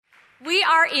We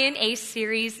are in a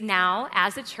series now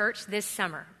as a church this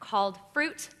summer called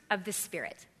Fruit of the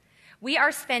Spirit. We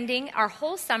are spending our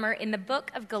whole summer in the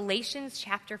book of Galatians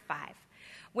chapter 5,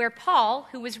 where Paul,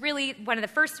 who was really one of the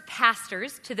first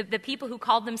pastors to the people who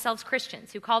called themselves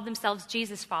Christians, who called themselves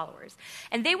Jesus followers,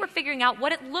 and they were figuring out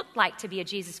what it looked like to be a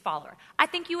Jesus follower. I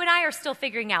think you and I are still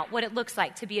figuring out what it looks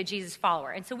like to be a Jesus follower,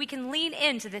 and so we can lean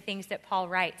into the things that Paul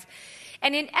writes.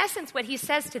 And in essence, what he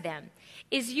says to them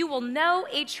is, you will know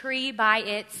a tree by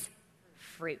its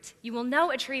fruit. You will know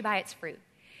a tree by its fruit.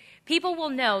 People will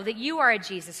know that you are a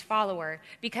Jesus follower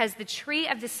because the tree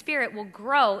of the Spirit will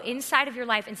grow inside of your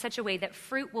life in such a way that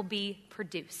fruit will be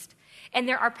produced. And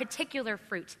there are particular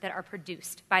fruits that are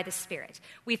produced by the Spirit.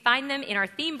 We find them in our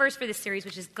theme verse for this series,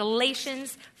 which is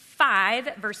Galatians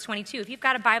 5, verse 22. If you've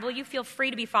got a Bible, you feel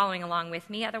free to be following along with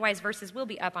me. Otherwise, verses will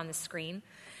be up on the screen.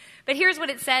 But here's what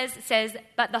it says. It says,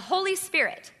 but the Holy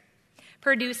Spirit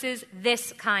produces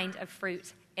this kind of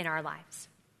fruit in our lives: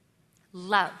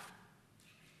 love,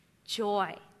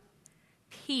 joy,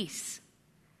 peace,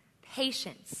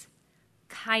 patience,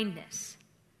 kindness,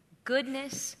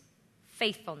 goodness,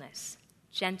 faithfulness,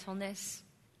 gentleness,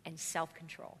 and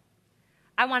self-control.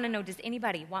 I want to know, does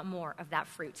anybody want more of that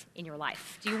fruit in your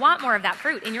life? Do you want more of that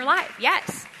fruit in your life?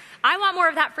 Yes. I want more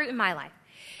of that fruit in my life.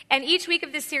 And each week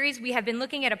of this series, we have been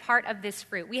looking at a part of this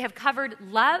fruit. We have covered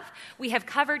love. We have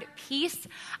covered peace.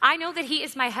 I know that he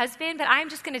is my husband, but I'm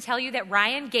just going to tell you that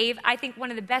Ryan gave, I think, one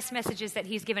of the best messages that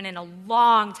he's given in a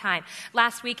long time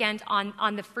last weekend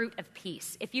on the fruit of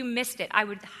peace. If you missed it, I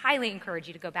would highly encourage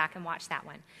you to go back and watch that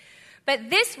one. But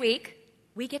this week,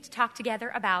 we get to talk together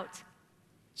about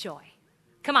joy.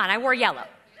 Come on, I wore yellow.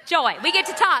 Joy. We get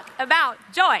to talk about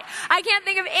joy. I can't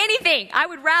think of anything I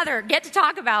would rather get to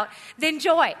talk about than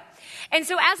joy. And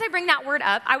so as I bring that word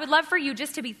up, I would love for you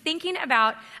just to be thinking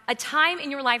about a time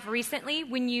in your life recently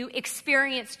when you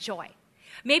experienced joy.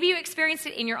 Maybe you experienced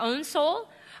it in your own soul,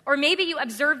 or maybe you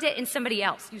observed it in somebody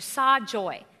else. You saw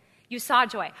joy. You saw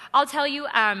joy. I'll tell you,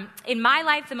 in my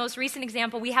life, the most recent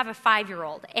example, we have a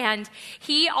 5-year-old, and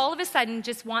he all of a sudden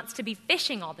just wants to be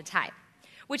fishing all the time,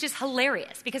 which is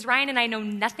hilarious because Ryan and I know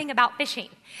nothing about fishing.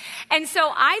 And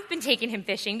so I've been taking him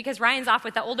fishing because Ryan's off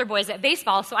with the older boys at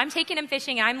baseball. So I'm taking him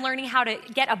fishing and I'm learning how to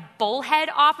get a bullhead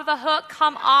off of a hook.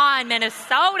 Come on,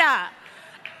 Minnesota.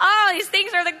 Oh, these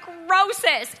things are the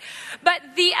grossest. But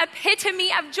the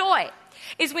epitome of joy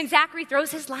is when Zachary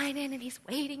throws his line in and he's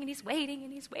waiting and he's waiting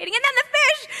and he's waiting. And then the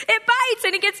fish, it bites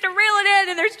and he gets to reel it in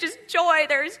and there's just joy.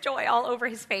 There's joy all over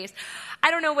his face. I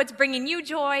don't know what's bringing you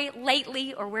joy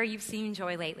lately or where you've seen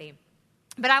joy lately.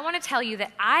 But I want to tell you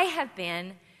that I have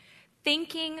been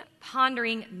thinking,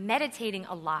 pondering, meditating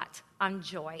a lot on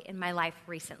joy in my life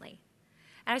recently.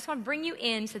 And I just want to bring you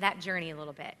into that journey a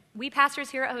little bit. We pastors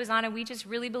here at Hosanna, we just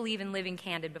really believe in living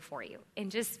candid before you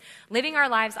and just living our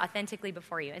lives authentically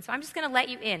before you. And so I'm just going to let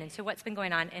you in into what's been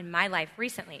going on in my life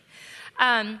recently.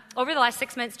 Over the last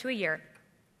 6 months to a year,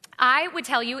 I would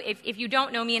tell you, if you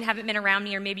don't know me and haven't been around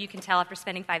me, or maybe you can tell after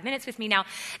spending 5 minutes with me now,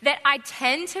 that I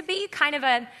tend to be kind of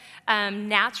a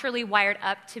naturally wired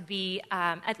up to be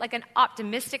like an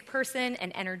optimistic person,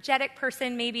 an energetic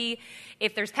person maybe.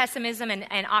 If there's pessimism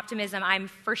and optimism, I'm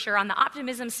for sure on the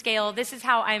optimism scale. This is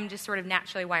how I'm just sort of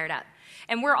naturally wired up.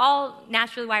 And we're all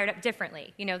naturally wired up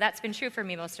differently. You know, that's been true for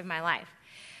me most of my life.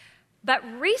 But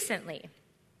recently,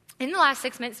 in the last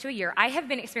 6 months to a year, I have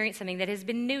been experiencing something that has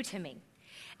been new to me.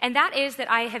 And that is that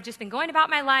I have just been going about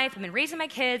my life, I've been raising my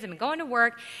kids, I've been going to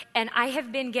work, and I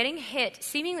have been getting hit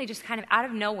seemingly just kind of out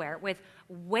of nowhere with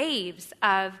waves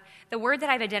of, the word that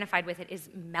I've identified with it is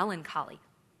melancholy.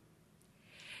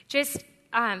 Just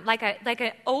like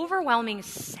an overwhelming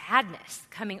sadness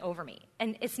coming over me.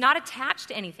 And it's not attached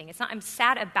to anything. It's not, I'm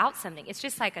sad about something. It's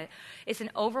just like it's an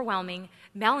overwhelming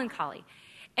melancholy.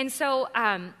 And so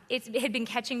it had been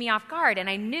catching me off guard, and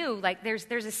I knew, like, there's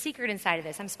a secret inside of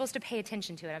this. I'm supposed to pay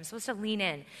attention to it. I'm supposed to lean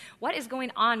in. What is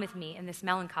going on with me in this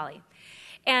melancholy?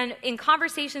 And in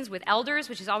conversations with elders,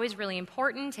 which is always really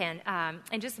important, and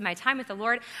just in my time with the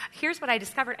Lord, here's what I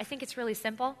discovered. I think it's really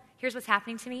simple. Here's what's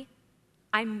happening to me.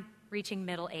 I'm reaching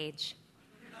middle age.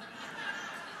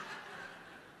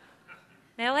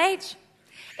 Middle age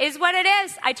is what it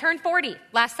is. I turned 40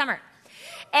 last summer.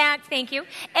 And thank you.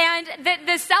 And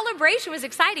the celebration was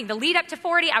exciting. The lead up to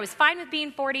 40, I was fine with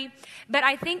being 40. But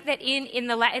I think that in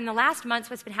the last months,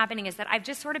 what's been happening is that I've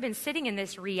just sort of been sitting in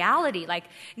this reality, like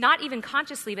not even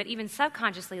consciously, but even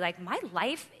subconsciously, like my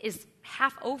life is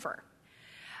half over.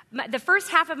 The first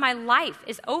half of my life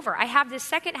is over. I have this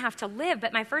second half to live,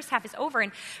 but my first half is over.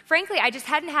 And frankly, I just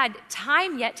hadn't had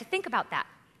time yet to think about that,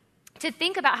 to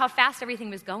think about how fast everything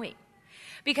was going.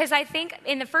 Because I think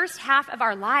in the first half of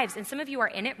our lives, and some of you are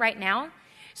in it right now,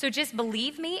 so just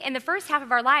believe me, in the first half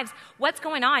of our lives, what's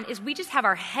going on is we just have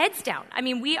our heads down. I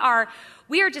mean, we are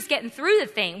just getting through the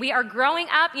thing. We are growing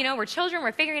up, we're children,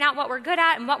 we're figuring out what we're good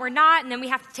at and what we're not, and then we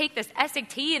have to take this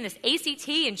SAT and this ACT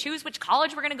and choose which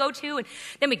college we're going to go to, and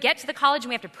then we get to the college and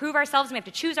we have to prove ourselves, and we have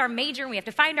to choose our major, and we have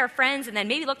to find our friends, and then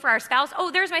maybe look for our spouse.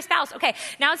 Oh, there's my spouse. Okay,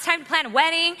 now it's time to plan a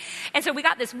wedding, and so we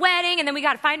got this wedding, and then we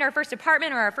got to find our first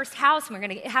apartment or our first house, and we're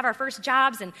going to have our first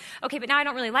jobs, and okay, but now I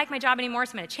don't really like my job anymore,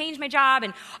 so I'm going to change my job,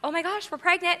 and oh my gosh, we're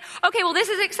pregnant. Okay, well, this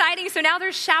is exciting, so now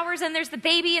there's showers, and there's the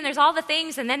baby, and there's all the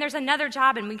things, and then there's another job,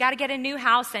 and we got to get a new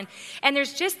house, and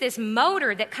there's just this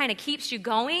motor that kind of keeps you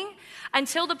going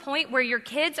until the point where your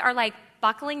kids are like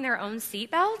buckling their own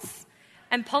seatbelts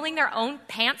and pulling their own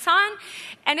pants on,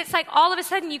 and it's like all of a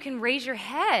sudden you can raise your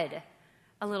head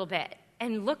a little bit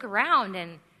and look around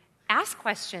and ask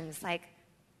questions like,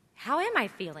 how am I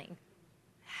feeling?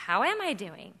 How am I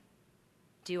doing?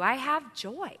 Do I have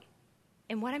joy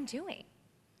in what I'm doing?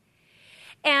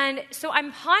 And so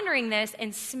I'm pondering this,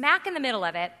 and smack in the middle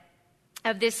of it,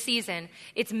 of this season,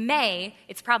 it's May,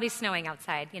 it's probably snowing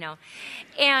outside,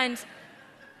 and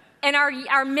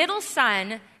our middle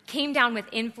son came down with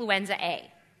influenza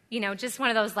A, just one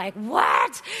of those like,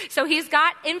 what? So he's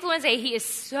got influenza A, he is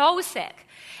so sick.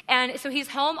 And so he's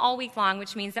home all week long,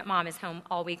 which means that mom is home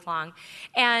all week long.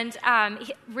 And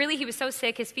he was so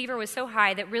sick, his fever was so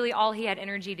high that really all he had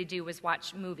energy to do was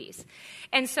watch movies.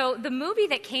 And so the movie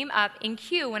that came up in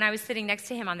queue when I was sitting next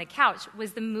to him on the couch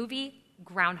was the movie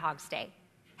Groundhog's Day.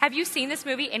 Have you seen this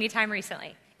movie anytime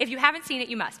recently? If you haven't seen it,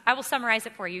 you must. I will summarize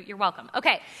it for you. You're welcome.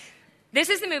 Okay, this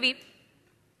is the movie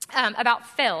about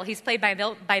Phil. He's played by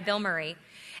Bill Murray.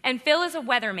 And Phil is a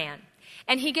weatherman.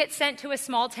 And he gets sent to a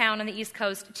small town on the East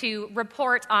Coast to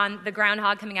report on the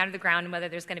groundhog coming out of the ground and whether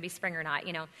there's going to be spring or not,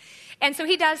 And so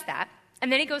he does that.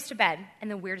 And then he goes to bed. And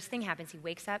the weirdest thing happens. He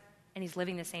wakes up and he's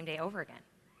living the same day over again.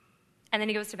 And then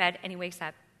he goes to bed and he wakes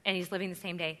up and he's living the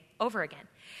same day over again.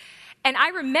 And I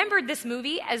remembered this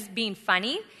movie as being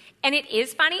funny, and it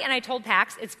is funny, and I told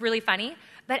Pax it's really funny,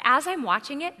 but as I'm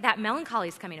watching it, that melancholy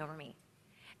is coming over me.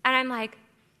 And I'm like,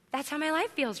 that's how my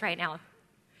life feels right now.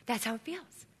 That's how it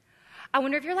feels. I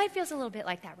wonder if your life feels a little bit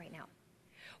like that right now,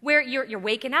 where you're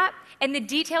waking up, and the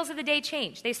details of the day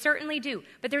change. They certainly do,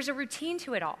 but there's a routine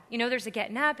to it all. There's a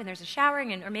getting up, and there's a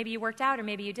showering, or maybe you worked out, or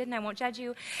maybe you didn't, I won't judge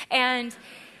you, and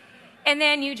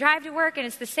then you drive to work, and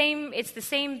it's the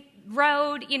same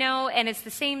road, and it's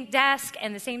the same desk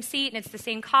and the same seat, and it's the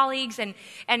same colleagues, and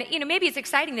maybe it's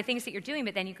exciting, the things that you're doing,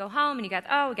 but then you go home and we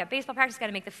got baseball practice, got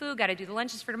to make the food, got to do the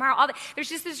lunches for tomorrow, there's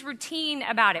just this routine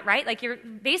about it, right? Like you're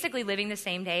basically living the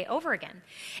same day over again.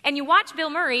 And you watch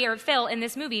Bill Murray, or Phil in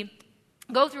this movie,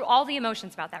 go through all the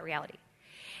emotions about that reality.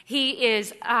 He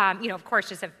is, of course,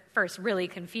 just at first really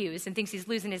confused and thinks he's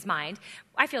losing his mind.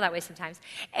 I feel that way sometimes.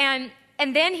 And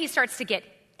then he starts to get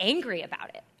angry about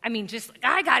it. I mean, just,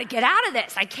 I got to get out of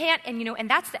this. I can't, and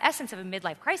that's the essence of a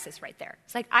midlife crisis right there.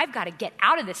 It's like, I've got to get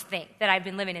out of this thing that I've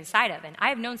been living inside of. And I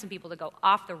have known some people to go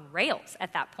off the rails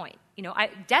at that point,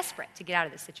 desperate to get out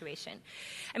of this situation.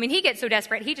 I mean, he gets so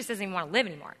desperate, he just doesn't even want to live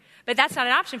anymore. But that's not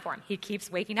an option for him. He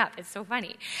keeps waking up. It's so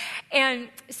funny. And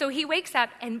so he wakes up,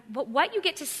 but what you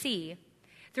get to see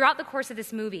throughout the course of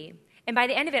this movie, and by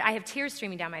the end of it, I have tears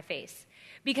streaming down my face,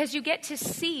 because you get to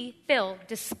see Phil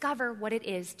discover what it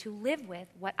is to live with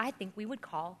what I think we would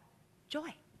call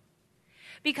joy.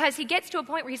 Because he gets to a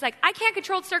point where he's like, I can't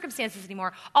control circumstances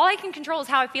anymore. All I can control is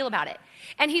how I feel about it.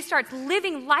 And he starts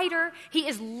living lighter. He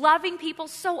is loving people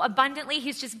so abundantly.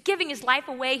 He's just giving his life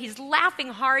away. He's laughing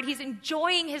hard. He's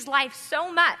enjoying his life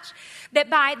so much that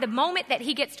by the moment that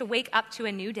he gets to wake up to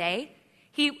a new day,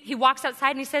 he walks outside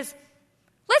and he says,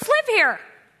 let's live here.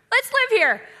 Let's live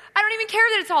here. I don't even care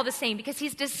that it's all the same, because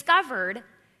he's discovered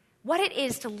what it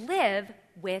is to live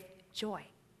with joy.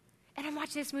 And I'm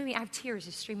watching this movie, I have tears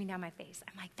just streaming down my face.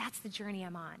 I'm like, that's the journey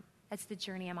I'm on. That's the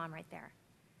journey I'm on right there.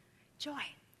 Joy.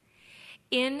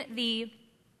 In the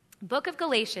book of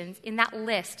Galatians, in that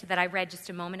list that I read just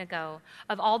a moment ago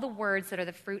of all the words that are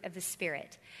the fruit of the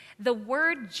Spirit, the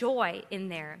word joy in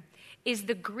there is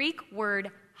the Greek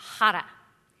word chara,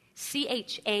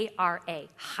 C-H-A-R-A,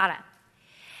 chara.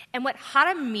 And what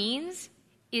chara means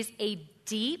is a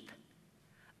deep,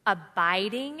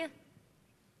 abiding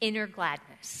inner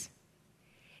gladness.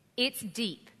 It's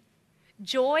deep.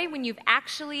 Joy, when you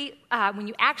actually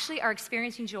are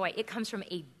experiencing joy, it comes from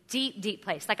a deep, deep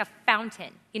place, like a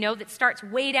fountain, that starts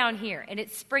way down here and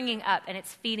it's springing up and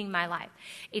it's feeding my life.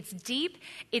 It's deep,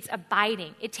 it's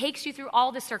abiding. It takes you through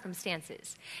all the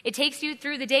circumstances. It takes you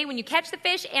through the day when you catch the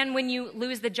fish and when you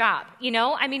lose the job,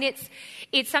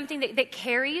 It's something that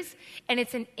carries, and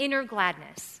it's an inner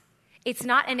gladness. It's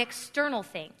not an external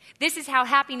thing. This is how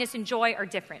happiness and joy are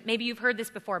different. Maybe you've heard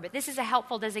this before, but this is a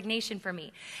helpful designation for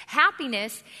me.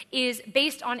 Happiness is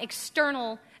based on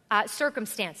external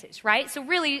circumstances, right? So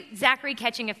really, Zachary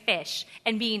catching a fish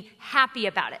and being happy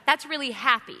about it, that's really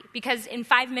happy, because in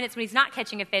 5 minutes when he's not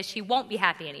catching a fish, he won't be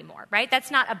happy anymore, right?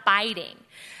 That's not abiding.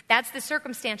 That's the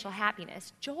circumstantial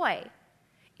happiness. Joy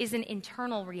is an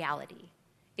internal reality.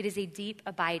 It is a deep,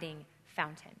 abiding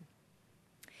fountain.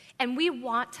 And we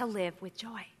want to live with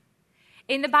joy.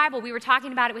 In the Bible, we were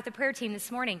talking about it with the prayer team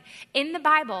this morning. In the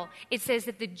Bible, it says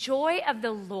that the joy of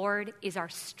the Lord is our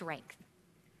strength.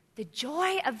 The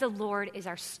joy of the Lord is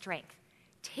our strength.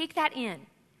 Take that in.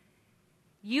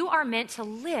 You are meant to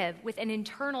live with an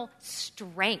internal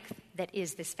strength that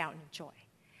is this fountain of joy.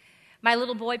 My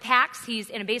little boy, Pax, he's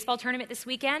in a baseball tournament this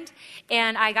weekend,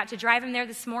 and I got to drive him there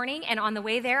this morning, and on the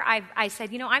way there, I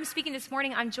said, I'm speaking this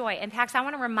morning on joy, and Pax, I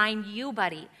want to remind you,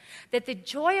 buddy, that the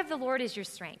joy of the Lord is your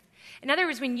strength. In other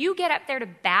words, when you get up there to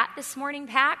bat this morning,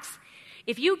 Pax,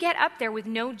 if you get up there with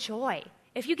no joy,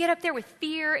 if you get up there with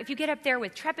fear, if you get up there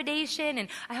with trepidation, and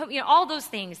I hope, all those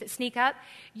things that sneak up,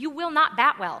 you will not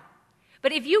bat well.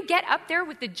 But if you get up there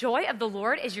with the joy of the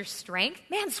Lord as your strength,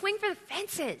 man, swing for the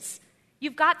fences.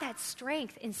 You've got that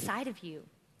strength inside of you.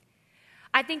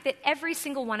 I think that every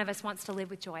single one of us wants to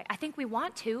live with joy. I think we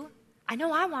want to. I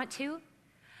know I want to.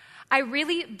 I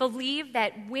really believe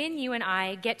that when you and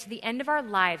I get to the end of our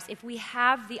lives, if we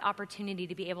have the opportunity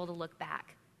to be able to look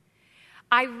back,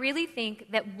 I really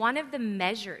think that one of the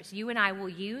measures you and I will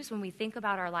use when we think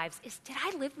about our lives is, did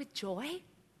I live with joy?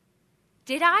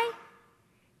 Did I?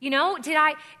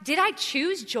 Did I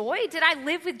choose joy? Did I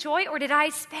live with joy? Or did I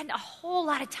spend a whole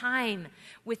lot of time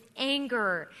with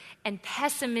anger and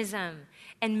pessimism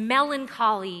and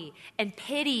melancholy and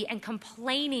pity and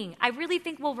complaining? I really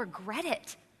think we'll regret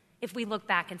it if we look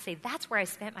back and say, that's where I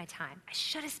spent my time. I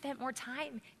should have spent more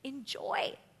time in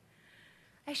joy.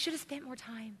 I should have spent more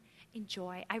time in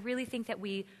joy. I really think that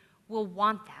we will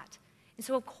want that. And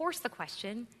so, of course, the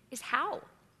question is how?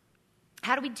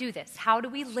 How do we do this? How do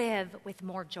we live with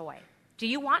more joy? Do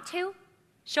you want to?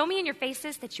 Show me in your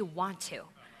faces that you want to.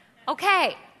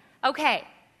 Okay.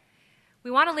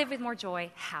 We want to live with more joy.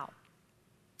 How?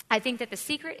 I think that the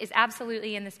secret is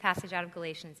absolutely in this passage out of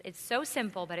Galatians. It's so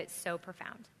simple, but it's so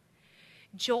profound.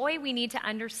 Joy, we need to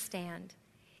understand,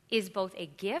 is both a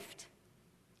gift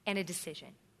and a decision.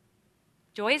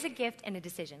 Joy is a gift and a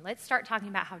decision. Let's start talking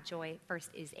about how joy first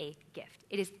is a gift.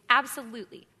 It is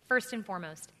absolutely, first and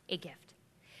foremost, a gift.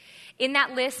 In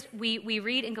that list, we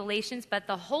read in Galatians, but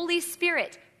the Holy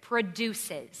Spirit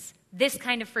produces this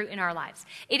kind of fruit in our lives.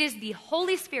 It is the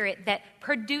Holy Spirit that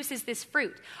produces this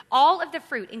fruit. All of the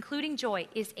fruit, including joy,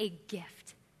 is a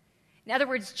gift. In other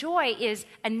words, joy is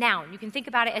a noun. You can think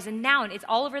about it as a noun. It's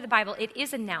all over the Bible. It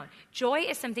is a noun. Joy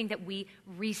is something that we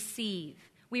receive.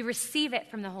 We receive it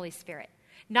from the Holy Spirit,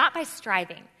 not by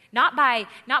striving, not by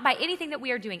anything that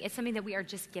we are doing. It's something that we are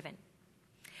just given.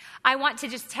 I want to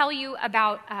just tell you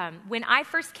about when I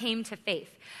first came to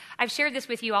faith. I've shared this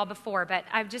with you all before, but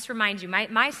I'll just remind you,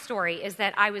 my story is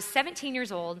that I was 17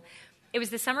 years old. It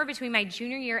was the summer between my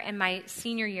junior year and my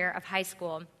senior year of high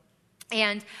school.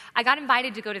 And I got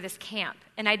invited to go to this camp,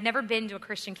 and I'd never been to a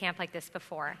Christian camp like this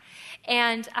before.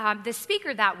 And the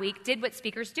speaker that week did what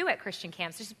speakers do at Christian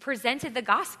camps, just presented the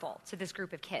gospel to this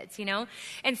group of kids,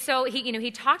 And so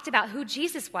he talked about who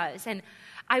Jesus was, and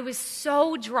I was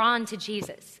so drawn to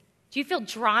Jesus. Do you feel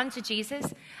drawn to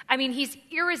Jesus? I mean, he's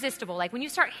irresistible. Like, when you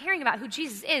start hearing about who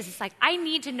Jesus is, it's like, I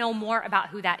need to know more about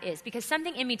who that is, because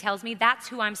something in me tells me that's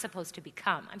who I'm supposed to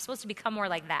become. I'm supposed to become more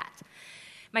like that.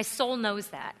 My soul knows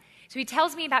that. So he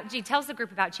tells the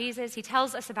group about Jesus. He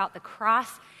tells us about the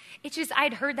cross.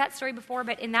 I'd heard that story before,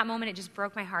 but in that moment, it just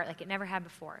broke my heart like it never had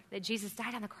before, that Jesus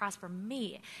died on the cross for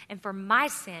me and for my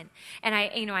sin. And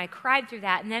I cried through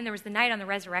that. And then there was the night on the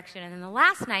resurrection. And then the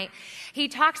last night, he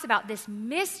talks about this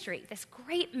mystery, this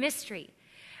great mystery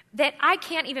that I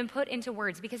can't even put into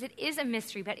words, because it is a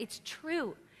mystery, but it's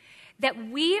true, that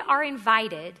we are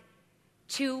invited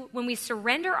to, when we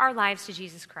surrender our lives to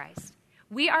Jesus Christ,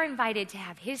 we are invited to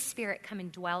have his Spirit come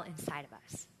and dwell inside of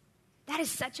us. That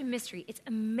is such a mystery. It's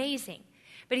amazing,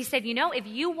 But he said, if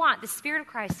you want the Spirit of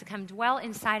Christ to come dwell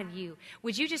inside of you,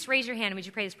 would you just raise your hand and would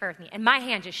you pray this prayer with me? And my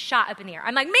hand just shot up in the air.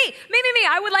 I'm like, me.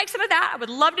 I would like some of that. I would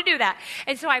love to do that.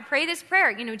 And so I pray this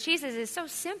prayer. Jesus is so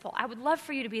simple. I would love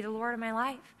for you to be the Lord of my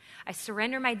life. I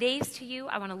surrender my days to you.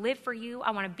 I want to live for you.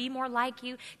 I want to be more like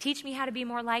you. Teach me how to be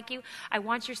more like you. I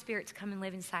want your Spirit to come and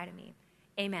live inside of me.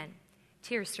 Amen.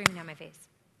 Tears streaming down my face.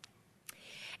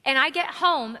 And I get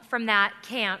home from that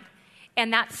camp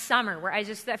and that summer where I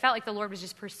felt like the Lord was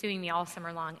just pursuing me all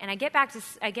summer long. And I get back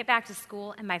to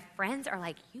school, and my friends are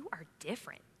like, you are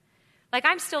different. Like,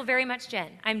 I'm still very much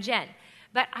Jen. I'm Jen.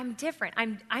 But I'm different.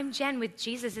 I'm Jen with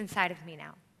Jesus inside of me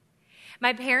now.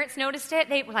 My parents noticed it.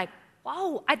 They were like,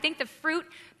 whoa. I think the fruit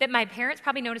that my parents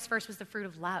probably noticed first was the fruit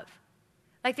of love.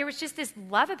 Like, there was just this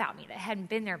love about me that hadn't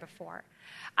been there before.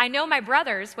 I know my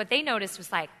brothers, what they noticed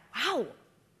was like, wow,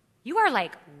 you are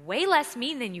like way less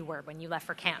mean than you were when you left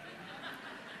for camp.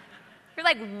 You're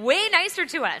like way nicer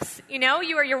to us,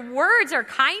 your words are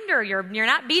kinder, you're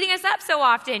not beating us up so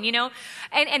often,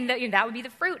 and that would be the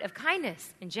fruit of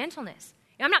kindness and gentleness.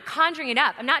 I'm not conjuring it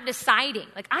up. I'm not deciding,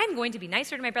 like, I'm going to be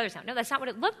nicer to my brothers now. No, that's not what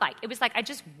it looked like. It was like I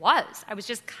was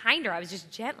just kinder, I was just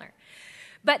gentler.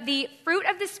 But the fruit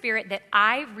of the Spirit that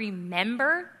I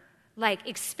remember, like,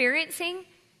 experiencing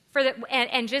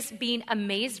and just being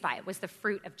amazed by it was the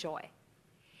fruit of joy.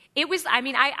 It was,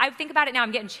 I think about it now,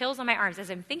 I'm getting chills on my arms as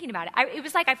I'm thinking about it. It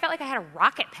was like I felt like I had a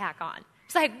rocket pack on.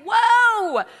 It's like,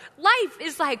 whoa, life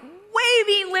is like way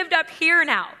being lived up here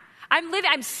now.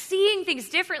 I'm seeing things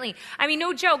differently.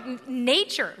 No joke,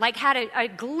 nature like had a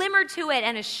glimmer to it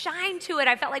and a shine to it.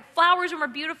 I felt like flowers were more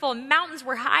beautiful and mountains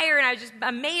were higher, and I was just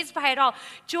amazed by it all.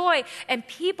 Joy, and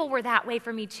people were that way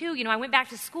for me too. I went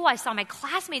back to school, I saw my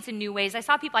classmates in new ways. I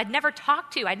saw people I'd never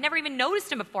talked to. I'd never even noticed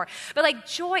them before. But like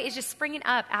joy is just springing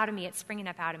up out of me. It's springing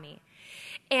up out of me.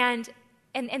 And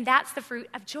that's the fruit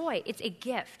of joy. It's a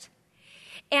gift.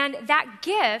 And that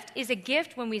gift is a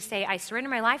gift when we say, I surrender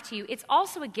my life to you. It's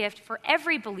also a gift for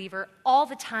every believer all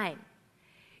the time.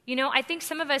 I think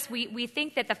some of us, we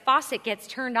think that the faucet gets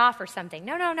turned off or something.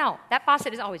 No. That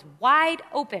faucet is always wide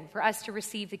open for us to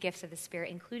receive the gifts of the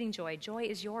Spirit, including joy. Joy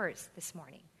is yours this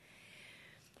morning.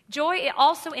 Joy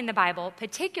also in the Bible,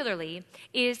 particularly,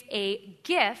 is a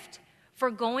gift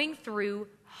for going through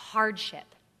hardship.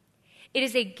 It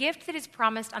is a gift that is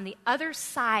promised on the other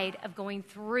side of going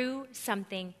through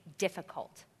something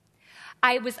difficult.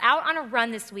 I was out on a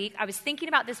run this week. I was thinking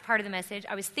about this part of the message.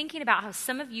 I was thinking about how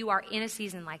some of you are in a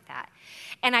season like that.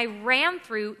 And I ran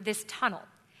through this tunnel.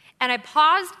 And I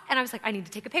paused, and I was like, I need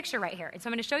to take a picture right here. And so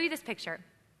I'm going to show you this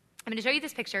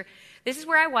picture. This is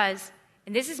where I was,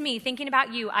 and this is me thinking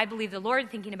about you. I believe the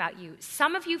Lord thinking about you.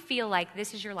 Some of you feel like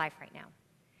this is your life right now.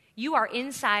 You are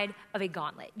inside of a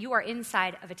gauntlet. You are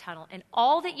inside of a tunnel. And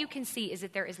all that you can see is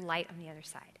that there is light on the other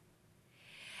side.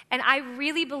 And I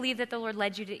really believe that the Lord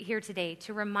led you here today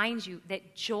to remind you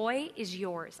that joy is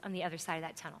yours on the other side of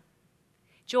that tunnel.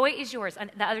 Joy is yours on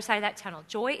the other side of that tunnel.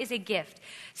 Joy is a gift.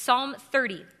 Psalm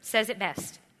 30 says it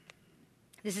best.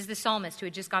 This is the psalmist who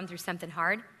had just gone through something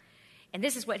hard. And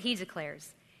this is what he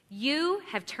declares. You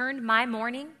have turned my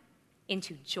mourning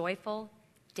into joyful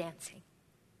dancing.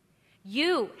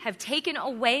 You have taken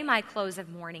away my clothes of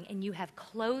mourning, and you have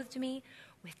clothed me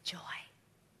with joy.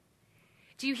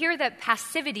 Do you hear the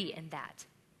passivity in that?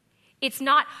 It's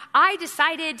not, I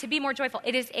decided to be more joyful.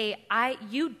 It is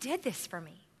you did this for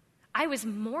me. I was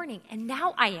mourning, and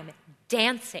now I am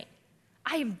dancing.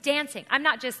 I am dancing. I'm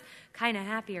not just kind of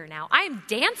happier now. I am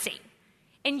dancing.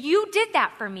 And you did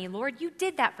that for me, Lord. You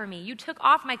did that for me. You took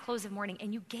off my clothes of mourning,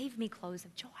 and you gave me clothes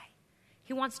of joy.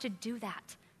 He wants to do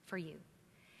that for you.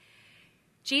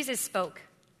 Jesus spoke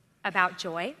about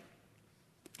joy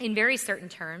in very certain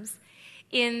terms.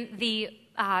 In the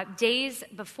days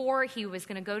before he was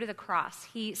going to go to the cross,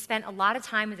 he spent a lot of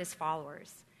time with his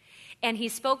followers. And he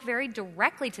spoke very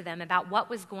directly to them about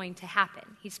what was going to happen.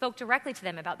 He spoke directly to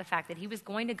them about the fact that he was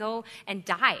going to go and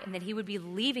die and that he would be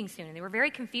leaving soon. And they were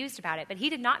very confused about it. But he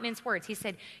did not mince words. He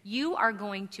said, you are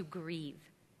going to grieve.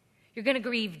 You're going to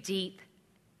grieve deep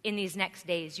in these next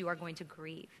days. You are going to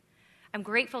grieve. I'm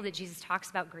grateful that Jesus talks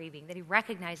about grieving, that he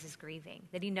recognizes grieving,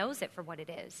 that he knows it for what it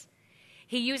is.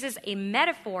 He uses a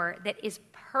metaphor that is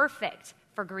perfect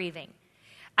for grieving.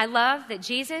 I love that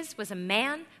Jesus was a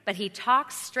man, but he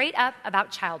talks straight up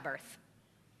about childbirth.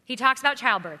 He talks about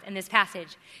childbirth in this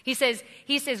passage. He says,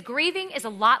 grieving is a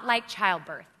lot like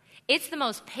childbirth. It's the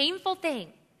most painful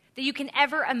thing that you can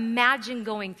ever imagine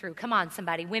going through. Come on,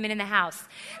 somebody, women in the house.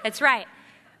 That's right.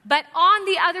 But on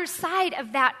the other side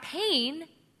of that pain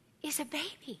is a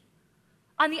baby.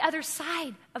 On the other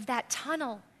side of that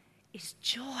tunnel is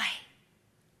joy.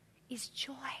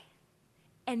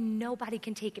 and nobody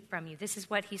can take it from you. This is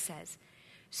what he says.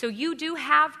 So you do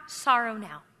have sorrow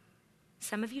now.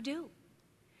 Some of you do.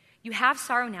 You have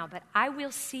sorrow now, but I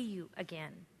will see you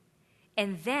again,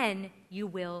 and then you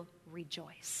will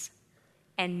rejoice.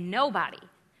 And nobody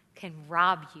can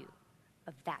rob you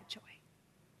of that joy.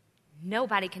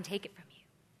 Nobody can take it from you.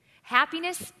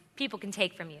 Happiness, people can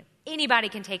take from you. Anybody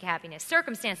can take happiness.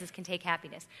 Circumstances can take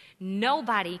happiness.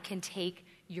 Nobody can take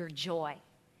your joy,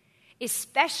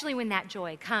 especially when that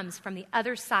joy comes from the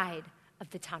other side of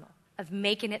the tunnel, of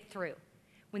making it through,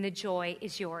 when the joy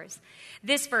is yours.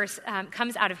 This verse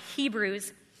comes out of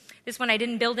Hebrews. This one I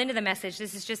didn't build into the message.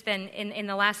 This has just been, in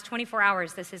the last 24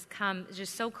 hours, this has come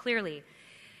just so clearly.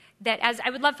 That as I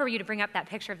would love for you to bring up that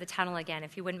picture of the tunnel again,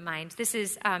 if you wouldn't mind. This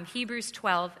is Hebrews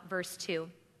 12, verse 2.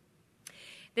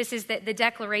 This is the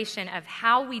declaration of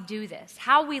how we do this,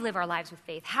 how we live our lives with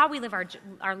faith, how we live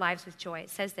our lives with joy. It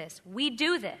says this: we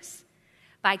do this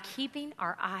by keeping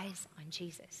our eyes on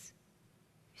Jesus.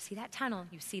 You see that tunnel,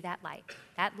 you see that light.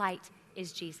 That light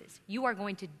is Jesus. You are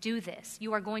going to do this.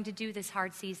 You are going to do this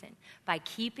hard season by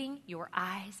keeping your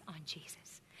eyes on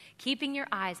Jesus. Keeping your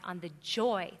eyes on the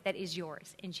joy that is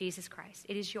yours in Jesus Christ.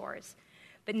 It is yours.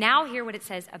 But now hear what it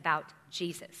says about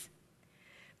Jesus.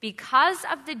 Because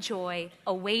of the joy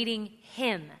awaiting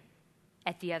him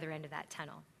at the other end of that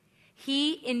tunnel,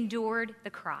 he endured the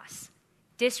cross,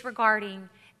 disregarding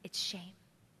its shame.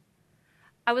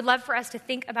 I would love for us to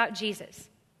think about Jesus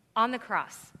on the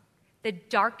cross, the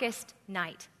darkest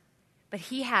night, but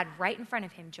he had right in front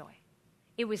of him joy.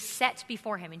 It was set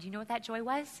before him. And do you know what that joy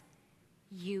was?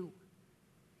 You,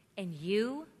 and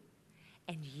you,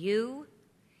 and you,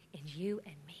 and you,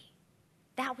 and me.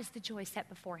 That was the joy set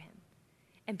before him.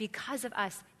 And because of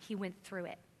us, he went through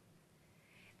it.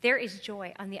 There is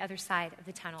joy on the other side of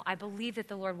the tunnel. I believe that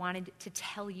the Lord wanted to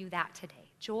tell you that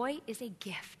today. Joy is a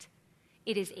gift.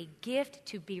 It is a gift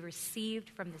to be received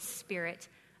from the Spirit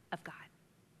of God.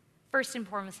 First and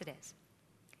foremost, it is.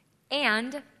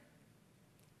 And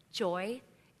joy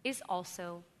is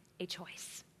also a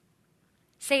choice.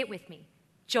 Say it with me.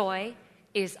 Joy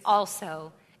is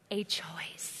also a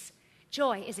choice.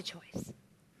 Joy is a choice.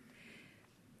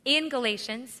 In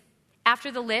Galatians,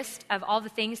 after the list of all the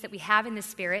things that we have in the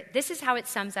Spirit, this is how it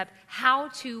sums up how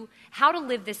to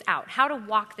live this out, how to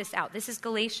walk this out. This is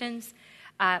Galatians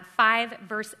 5,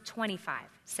 verse 25. It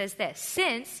says this: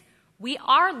 since we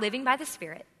are living by the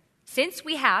Spirit, since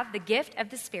we have the gift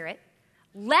of the Spirit,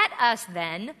 let us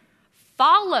then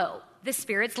follow the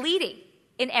Spirit's leading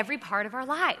in every part of our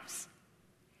lives.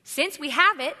 Since we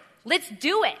have it, let's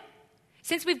do it.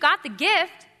 Since we've got the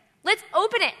gift, let's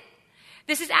open it.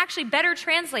 This is actually better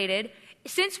translated: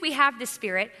 since we have the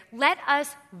Spirit, let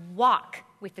us walk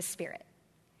with the Spirit.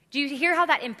 Do you hear how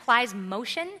that implies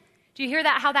motion? Do you hear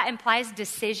how that implies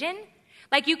decision?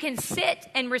 Like you can sit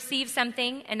and receive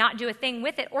something and not do a thing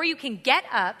with it, or you can get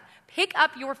up, pick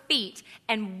up your feet,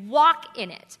 and walk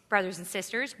in it. Brothers and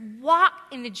sisters, walk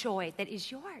in the joy that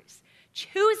is yours.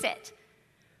 Choose it.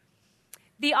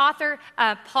 The author,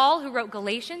 Paul, who wrote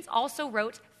Galatians, also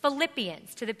wrote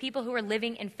Philippians to the people who were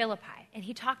living in Philippi. And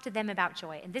he talked to them about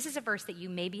joy. And this is a verse that you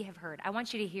maybe have heard. I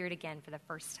want you to hear it again for the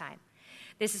first time.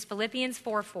 This is Philippians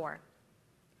 4:4.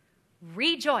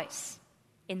 Rejoice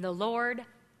in the Lord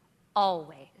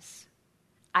always.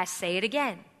 I say it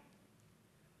again.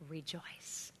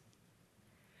 Rejoice.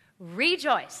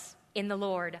 Rejoice in the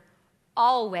Lord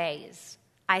always.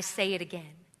 I say it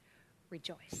again.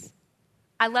 Rejoice.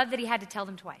 I love that he had to tell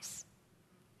them twice.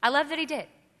 I love that he did.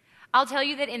 I'll tell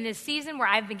you that in this season where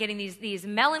I've been getting these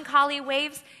melancholy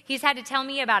waves, he's had to tell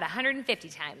me about 150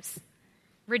 times.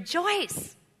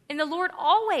 Rejoice in the Lord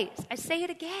always. I say it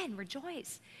again.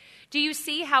 Rejoice. Do you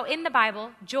see how in the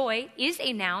Bible, joy is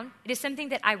a noun? It is something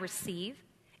that I receive.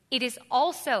 It is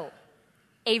also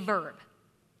a verb.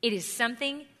 It is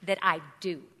something that I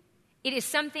do. It is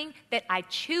something that I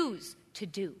choose to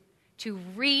do, to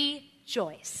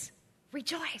rejoice.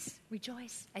 Rejoice,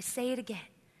 rejoice. I say it again.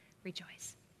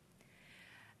 Rejoice.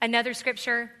 Another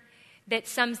scripture that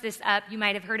sums this up, you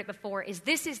might have heard it before, is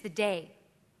this is the day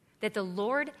that the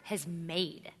Lord has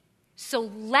made. So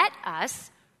let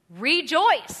us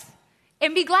rejoice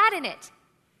and be glad in it.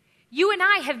 You and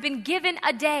I have been given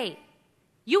a day.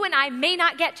 You and I may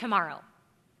not get tomorrow.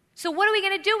 So what are we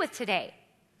going to do with today?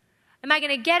 Am I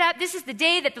going to get up? This is the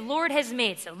day that the Lord has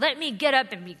made. So let me get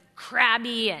up and be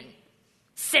crabby and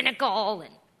cynical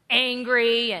and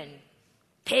angry and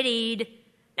pitied.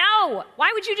 No,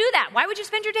 why would you do that? Why would you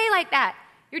spend your day like that?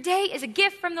 Your day is a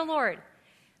gift from the Lord.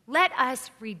 Let us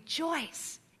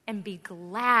rejoice and be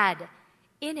glad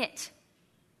in it.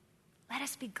 Let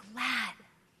us be glad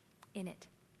in it.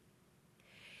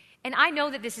 And I know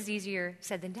that this is easier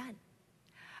said than done.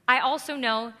 I also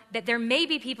know that there may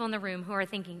be people in the room who are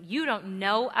thinking, you don't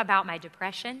know about my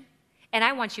depression. And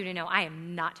I want you to know I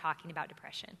am not talking about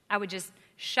depression. I would just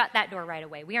shut that door right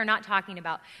away. We are not talking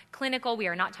about clinical. We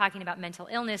are not talking about mental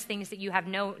illness, things that you have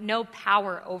no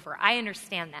power over. I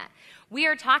understand that. We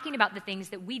are talking about the things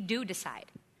that we do decide.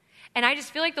 And I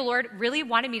just feel like the Lord really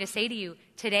wanted me to say to you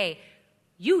today,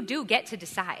 you do get to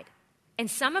decide.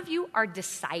 And some of you are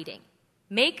deciding.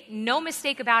 Make no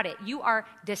mistake about it. You are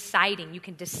deciding. You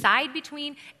can decide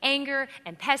between anger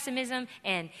and pessimism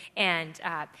and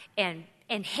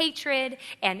hatred,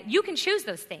 and you can choose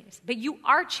those things, but you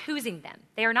are choosing them.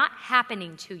 They are not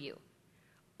happening to you.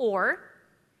 Or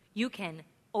you can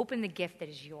open the gift that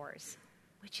is yours,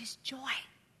 which is joy.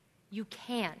 You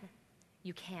can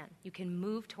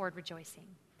move toward rejoicing.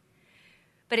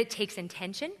 But it takes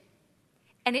intention,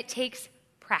 and it takes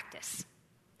practice.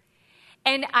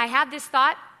 And I had this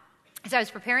thought as I was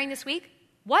preparing this week,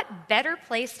 what better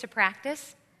place to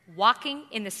practice walking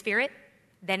in the Spirit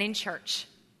than in church?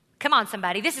 Come on,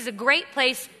 somebody. This is a great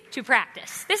place to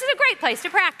practice. This is a great place to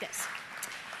practice.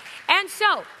 And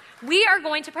so, we are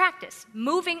going to practice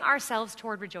moving ourselves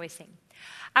toward rejoicing.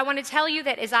 I want to tell you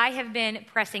that as I have been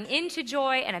pressing into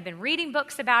joy and I've been reading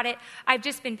books about it, I've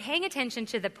just been paying attention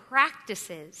to the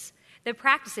practices,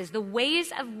 the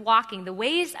ways of walking, the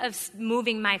ways of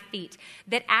moving my feet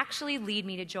that actually lead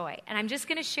me to joy. And I'm just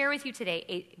going to share with you today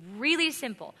a really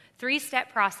simple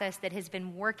 3-step process that has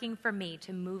been working for me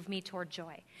to move me toward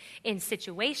joy in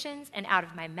situations and out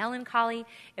of my melancholy.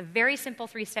 A very simple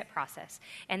 3-step process.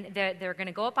 And they're going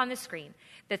to go up on the screen.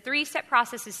 The 3-step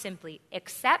process is simply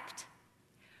accept,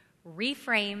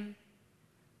 reframe,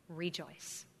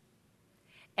 rejoice.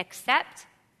 Accept,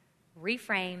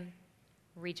 reframe,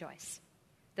 rejoice.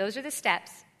 Those are the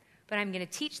steps, but I'm going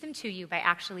to teach them to you by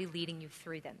actually leading you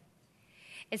through them.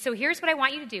 And so here's what I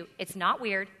want you to do. It's not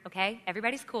weird, okay?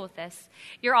 Everybody's cool with this.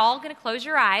 You're all going to close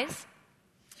your eyes.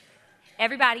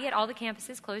 Everybody at all the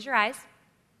campuses, close your eyes.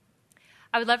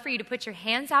 I would love for you to put your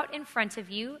hands out in front of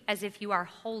you as if you are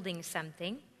holding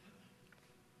something.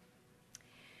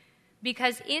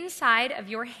 Because inside of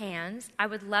your hands, I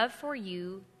would love for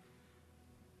you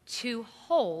to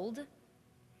hold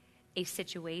a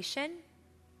situation,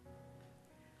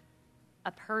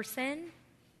 a person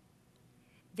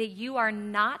that you are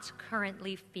not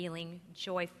currently feeling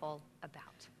joyful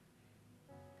about.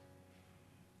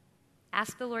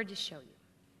 Ask the Lord to show you.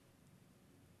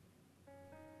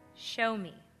 Show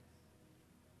me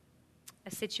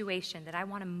a situation that I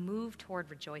want to move toward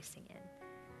rejoicing in.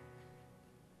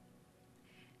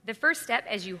 The first step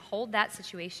as you hold that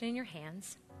situation in your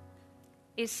hands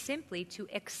is simply to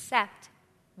accept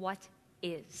what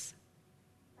is.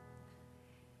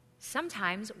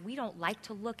 Sometimes we don't like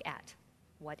to look at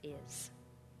what is.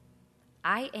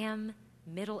 I am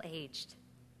middle-aged.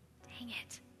 Dang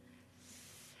it.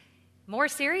 More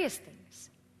serious things.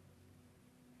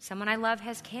 Someone I love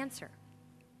has cancer.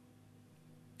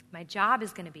 My job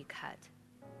is going to be cut.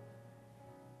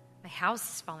 My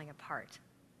house is falling apart.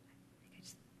 I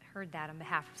just heard that on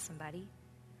behalf of somebody.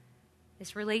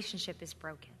 This relationship is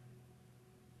broken.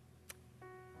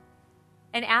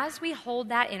 And as we hold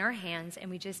that in our hands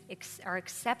and we just are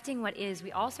accepting what is,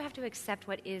 we also have to accept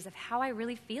what is of how I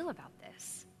really feel about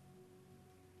this.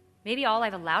 Maybe all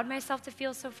I've allowed myself to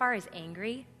feel so far is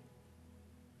angry.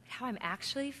 But how I'm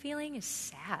actually feeling is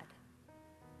sad.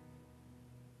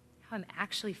 How I'm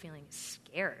actually feeling is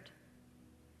scared.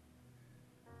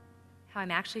 How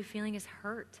I'm actually feeling is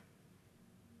hurt.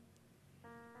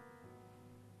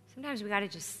 Sometimes we got to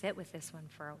just sit with this one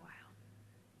for a while,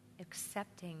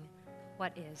 accepting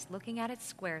what is, looking at it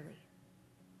squarely.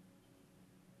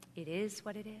 It is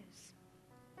what it is.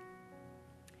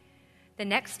 The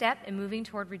next step in moving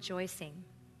toward rejoicing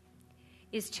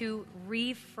is to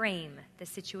reframe the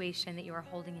situation that you are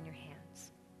holding in your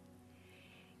hands.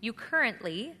 You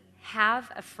currently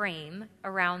have a frame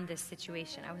around this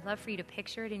situation. I would love for you to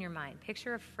picture it in your mind.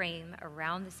 Picture a frame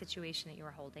around the situation that you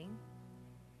are holding.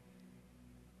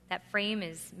 That frame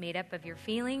is made up of your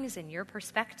feelings and your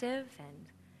perspective and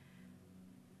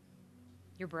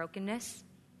your brokenness.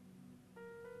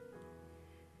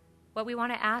 What we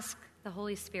want to ask the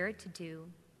Holy Spirit to do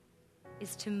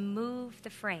is to move the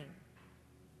frame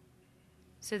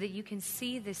so that you can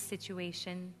see this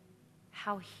situation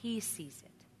how He sees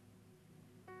it.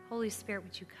 Holy Spirit,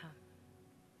 would you come?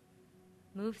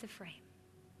 Move the frame.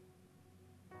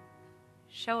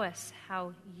 Show us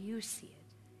how you see it.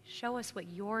 Show us what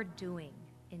you're doing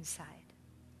inside.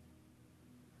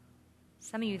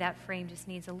 Some of you, that frame just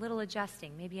needs a little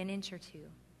adjusting, maybe an inch or two.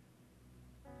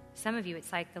 Some of you,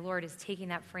 it's like the Lord is taking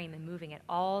that frame and moving it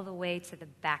all the way to the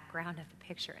background of the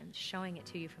picture and showing it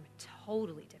to you from a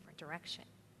totally different direction.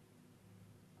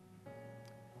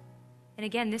 And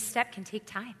again, this step can take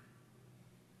time.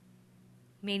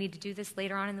 You may need to do this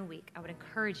later on in the week. I would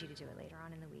encourage you to do it later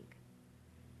on in the week.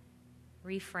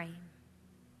 Reframe.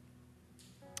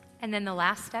 And then the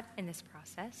last step in this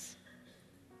process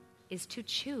is to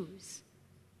choose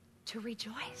to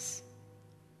rejoice.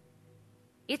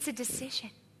 It's a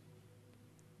decision.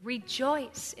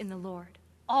 Rejoice in the Lord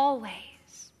always.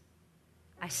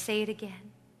 I say it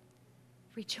again.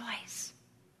 Rejoice.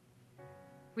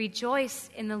 Rejoice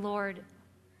in the Lord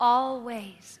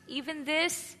always. Even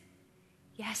this,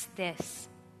 yes, this,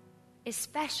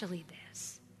 especially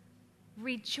this.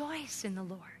 Rejoice in the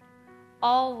Lord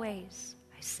always.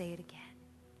 I say it again.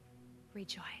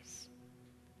 Rejoice.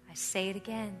 I say it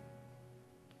again.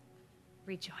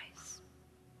 Rejoice.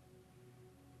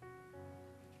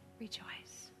 Rejoice.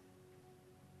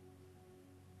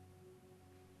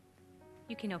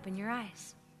 You can open your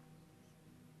eyes.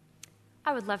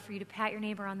 I would love for you to pat your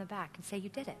neighbor on the back and say, you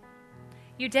did it.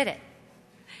 You did it.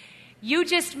 You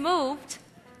just moved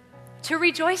to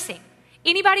rejoicing.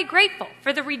 Anybody grateful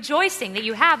for the rejoicing that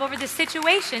you have over the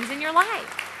situations in your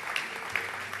life?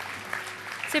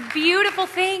 It's a beautiful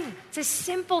thing. It's a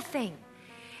simple thing.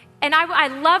 And I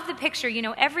love the picture. You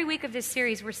know, every week of this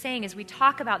series we're saying as we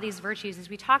talk about these virtues, as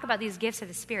we talk about these gifts of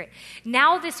the Spirit,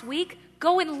 now this week,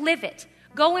 go and live it.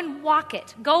 Go and walk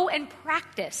it. Go and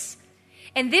practice.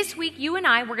 And this week, you and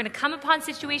I, we're going to come upon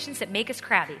situations that make us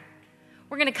crabby.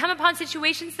 We're going to come upon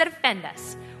situations that offend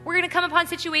us. We're going to come upon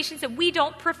situations that we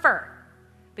don't prefer.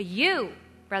 But you,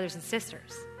 brothers and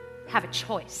sisters, have a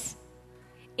choice.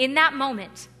 In that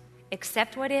moment,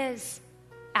 accept what is.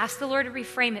 Ask the Lord to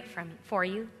reframe it for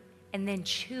you. And then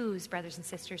choose, brothers and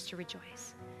sisters, to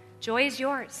rejoice. Joy is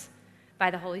yours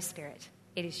by the Holy Spirit.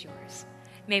 It is yours.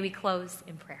 May we close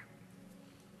in prayer.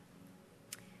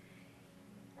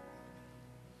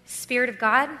 Spirit of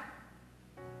God,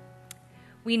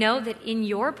 we know that in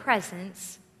your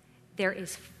presence there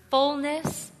is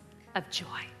fullness of joy.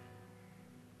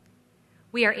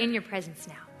 We are in your presence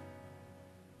now.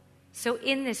 So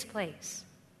in this place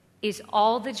is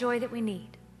all the joy that we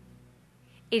need.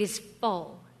 It is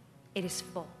full. It is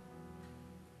full.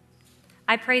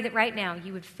 I pray that right now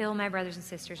you would fill my brothers and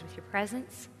sisters with your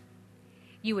presence.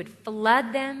 You would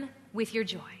flood them with your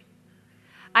joy.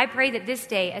 I pray that this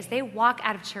day, as they walk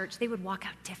out of church, they would walk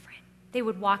out different. They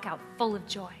would walk out full of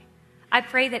joy. I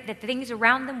pray that the things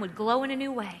around them would glow in a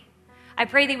new way. I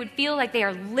pray they would feel like they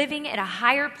are living at a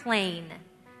higher plane,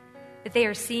 that they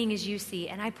are seeing as you see.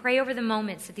 And I pray over the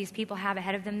moments that these people have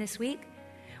ahead of them this week,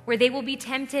 where they will be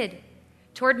tempted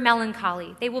toward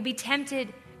melancholy. They will be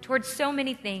tempted toward so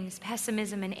many things,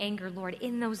 pessimism and anger, Lord.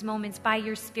 In those moments, by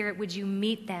your Spirit, would you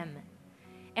meet them?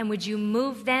 And would you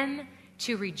move them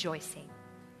to rejoicing?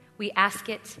 We ask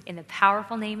it in the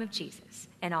powerful name of Jesus.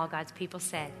 And all God's people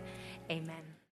said, amen.